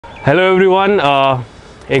Hello everyone,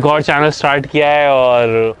 एक और channel start किया है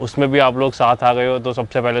और उसमें भी आप लोग साथ आ गए हो, तो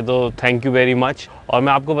सबसे पहले तो थैंक यू वेरी मच। और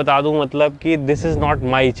मैं आपको बता दूं मतलब कि this is not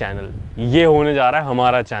my channel, ये होने जा रहा है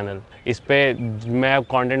हमारा चैनल। इस पे मैं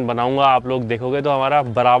कंटेंट बनाऊंगा, आप लोग देखोगे तो हमारा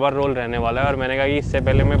बराबर रोल रहने वाला है। और मैंने कहा कि इससे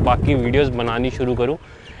पहले मैं बाकी वीडियोस बनानी शुरू करूं,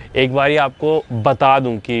 एक बार ही आपको बता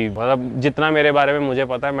दूं कि मतलब जितना मेरे बारे में मुझे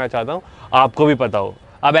पता है, मैं चाहता हूँ आपको भी पता हो।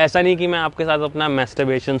 अब ऐसा नहीं कि मैं आपके साथ अपना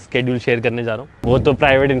मैस्टरबेशन स्केड्यूल शेयर करने जा रहा हूँ, वो तो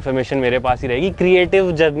प्राइवेट इन्फॉर्मेशन मेरे पास ही रहेगी।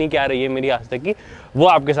 क्रिएटिव जर्नी क्या रही है मेरी आज तक की, वो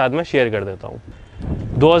आपके साथ मैं शेयर कर देता हूँ।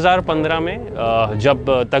 2015 में जब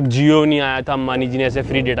तक जियो नहीं आया था, अंबानी जी ने ऐसे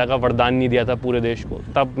फ्री डेटा का वरदान नहीं दिया था पूरे देश को,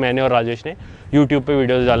 तब मैंने और राजेश ने यूट्यूब पे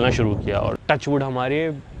वीडियोस डालना शुरू किया। और टचवुड हमारे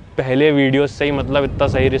पहले वीडियोस से ही मतलब इतना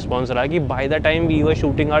सही रिस्पांस रहा कि by the time we were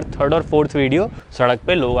shooting our third और फोर्थ वीडियो, सड़क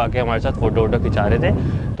पे लोग आके हमारे साथ फोटो वोटो खिंचा रहे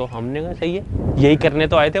थे। तो हमने कहा सही है, यही करने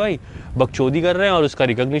तो आए थे भाई, बकचोदी कर रहे हैं और उसका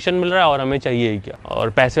रिकॉग्निशन मिल रहा है और हमें चाहिए ही क्या। और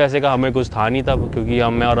पैसे वैसे का हमें कुछ था नहीं था, क्योंकि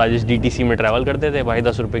मैं और राजेश डीटीसी में ट्रैवल करते थे। भाई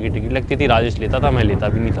 10 रुपये की टिकट लगती थी, राजेश लेता था, मैं लेता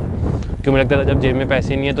भी नहीं था, क्यों मुझे लगता था जब जेब में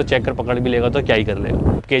पैसे नहीं है तो चेक कर पकड़ भी लेगा तो क्या ही कर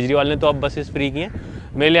लेगा। केजरीवाल ने तो अब बसेस फ्री की हैं,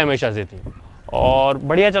 मेरे लिए हमेशा से थी। और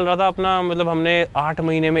बढ़िया चल रहा था अपना, मतलब हमने 8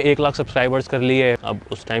 महीने में 1 लाख सब्सक्राइबर्स कर लिए। अब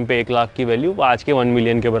उस टाइम पे 1 लाख की वैल्यू आज के 1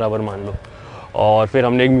 मिलियन के बराबर मान लो। और फिर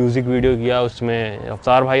हमने एक म्यूज़िक वीडियो किया, उसमें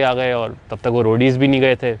अवतार भाई आ गए और तब तक वो रोडीज़ भी नहीं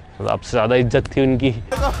गए थे, तो अब से ज़्यादा इज्जत थी उनकी।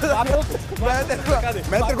 मैं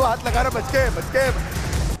तेरे को हाथ लगा रहा, बच के।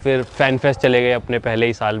 फिर फैन फेस्ट चले गए अपने पहले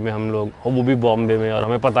ही साल में हम लोग, और वो भी बॉम्बे में। और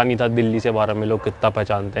हमें पता नहीं था दिल्ली से 12 में लोग कितना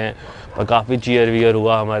पहचानते हैं, पर काफ़ी चीयर वीयर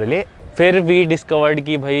हुआ हमारे लिए। फिर वी डिस्कवर्ड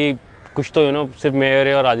कि भाई कुछ तो सिर्फ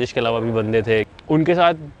मेरे और राजेश के अलावा भी बंदे थे, उनके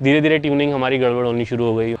साथ धीरे धीरे ट्यूनिंग हमारी गड़बड़ होनी शुरू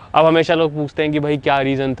हो गई। अब हमेशा लोग पूछते हैं कि भाई क्या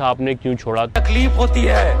रीज़न था, आपने क्यों छोड़ा। तकलीफ होती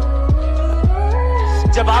है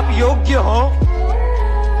जब आप योग्य हो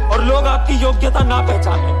और लोग आपकी योग्यता ना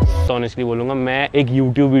पहचाने। तो ऑनेस्टली बोलूँगा, मैं एक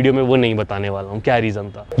YouTube वीडियो में वो नहीं बताने वाला हूँ क्या रीज़न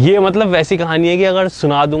था। ये मतलब वैसी कहानी है कि अगर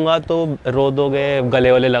सुना दूंगा तो रो दोगे,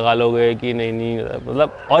 गले वाले लगा लोगे कि नहीं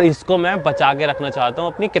मतलब। और इसको मैं बचा के रखना चाहता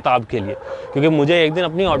हूँ अपनी किताब के लिए, क्योंकि मुझे एक दिन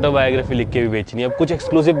अपनी ऑटोबायोग्राफी लिख के भी बेचनी है। अब कुछ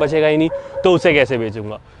एक्सक्लूसिव बचेगा ही नहीं, तो उसे कैसे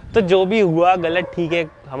बेचूंगा। तो जो भी हुआ गलत, ठीक है,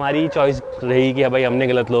 हमारी चॉइस रही कि भाई हमने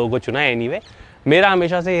गलत लोगों को चुना है। एनीवे, मेरा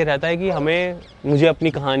हमेशा से ये रहता है कि मुझे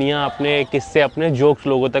अपनी कहानियाँ, अपने किस्से, अपने जोक्स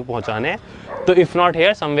लोगों तक पहुँचाने हैं। तो if not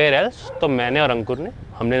here somewhere else. तो मैंने और अंकुर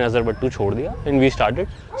हमने नज़र बट्टू छोड़ दिया एंड वी स्टार्टेड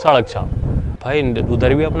सड़क छाप। भाई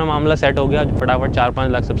उधर भी अपना मामला सेट हो गया, फटाफट 4-5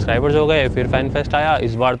 लाख सब्सक्राइबर्स हो गए। फिर फैन फेस्ट आया,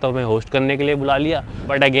 इस बार तो हमें होस्ट करने के लिए बुला लिया,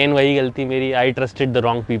 बट अगेन वही गलती मेरी, आई ट्रस्टेड द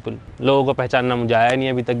रॉन्ग पीपल। लोगों को पहचानना मुझे आया नहीं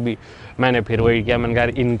अभी तक भी। मैंने फिर वही किया, मैंने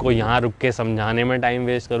कहा इनको यहाँ रुक के समझाने में टाइम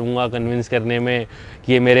वेस्ट करूँगा, कन्विंस करने में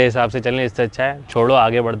कि ये मेरे हिसाब से चलें, इससे अच्छा है छोड़ो,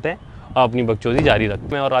 आगे बढ़ते हैं और अपनी बकचोदी जारी रखते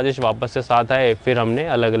हैं। मैं और राजेश वापस से साथ आए, फिर हमने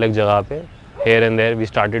अलग अलग जगह पे hair and there we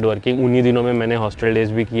started working. उन्हीं दिनों में मैंने हॉस्टल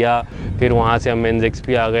डेज भी किया, फिर वहाँ से हम मेंस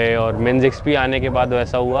एक्सपी आ गए। और मेंस एक्सपी आने के बाद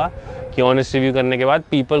वैसा हुआ कि ऑनेस्ट रिव्यू करने के बाद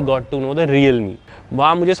people got to know the real me.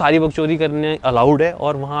 वहाँ मुझे सारी बकचोदी करने अलाउड है,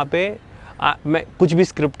 और वहाँ पे मैं कुछ भी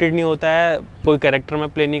स्क्रिप्टेड नहीं होता है, कोई कैरेक्टर मैं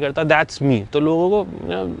प्ले नहीं करता, दैट्स मी। तो लोगों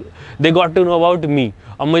को they got to know about me,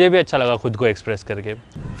 और मुझे भी अच्छा लगा खुद को एक्सप्रेस करके।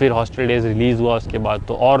 फिर हॉस्टल डेज रिलीज़ हुआ, उसके बाद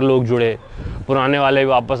तो और लोग जुड़े, पुराने वाले भी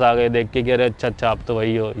वापस आ गए देख के कि अरे अच्छा आप तो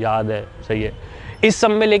वही हो, याद है, सही है। इस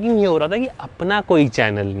सब में लेकिन ये हो रहा था कि अपना कोई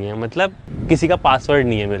चैनल नहीं है, मतलब किसी का पासवर्ड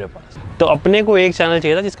नहीं है मेरे पास। तो अपने को एक चैनल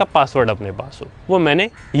चाहिए था जिसका पासवर्ड अपने पास हो, वो मैंने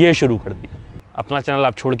ये शुरू कर दिया। अपना चैनल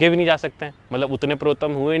आप छोड़ के भी नहीं जा सकते हैं, मतलब उतने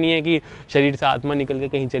प्रोत्तम हुए नहीं है कि शरीर से आत्मा निकल के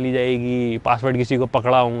कहीं चली जाएगी, पासवर्ड किसी को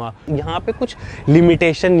पकड़ा होगा। यहाँ पे कुछ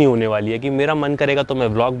लिमिटेशन नहीं होने वाली है कि मेरा मन करेगा तो मैं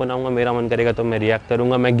व्लॉग बनाऊंगा, मेरा मन करेगा तो मैं रिएक्ट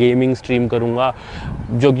करूंगा, मैं गेमिंग स्ट्रीम करूंगा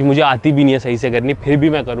जो कि मुझे आती भी नहीं है सही से करनी, फिर भी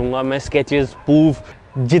मैं करूंगा। मैं स्केचेस, स्पूफ,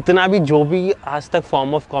 जितना भी जो भी आज तक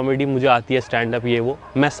फॉर्म ऑफ कॉमेडी मुझे आती है, स्टैंड अप, ये वो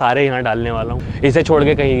मैं सारे यहाँ डालने वाला हूँ। इसे छोड़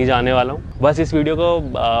के कहीं नहीं जाने वाला हूँ। बस इस वीडियो को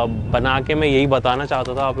बना के मैं यही बताना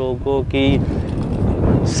चाहता था आप लोगों को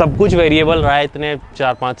कि सब कुछ वेरिएबल रहा है इतने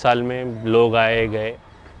 4-5 साल में, लोग आए गए,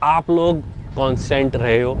 आप लोग कांस्टेंट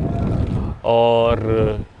रहे हो।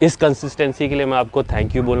 और इस कंसिस्टेंसी के लिए मैं आपको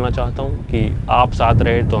थैंक यू बोलना चाहता हूँ कि आप साथ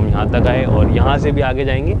रहे तो हम यहाँ तक आए, और यहाँ से भी आगे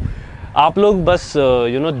जाएंगे। आप लोग बस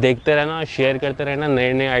देखते रहना, शेयर करते रहना,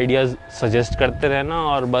 नए नए आइडियाज़ सजेस्ट करते रहना,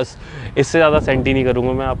 और बस इससे ज़्यादा सेंड ही नहीं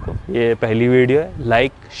करूँगा मैं आपको। ये पहली वीडियो है,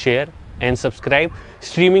 like, share and subscribe.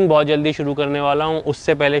 Streaming बहुत जल्दी शुरू करने वाला हूँ,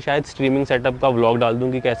 उससे पहले शायद स्ट्रीमिंग सेटअप का व्लॉग डाल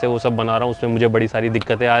दूँ कि कैसे वो सब बना रहा हूँ, उसमें मुझे बड़ी सारी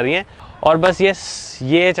दिक्कतें आ रही हैं। और बस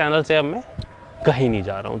ये चैनल से अब मैं कहीं नहीं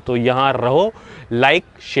जा रहा हूँ, तो यहाँ रहो, लाइक,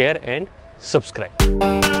 शेयर एंड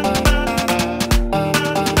सब्सक्राइब।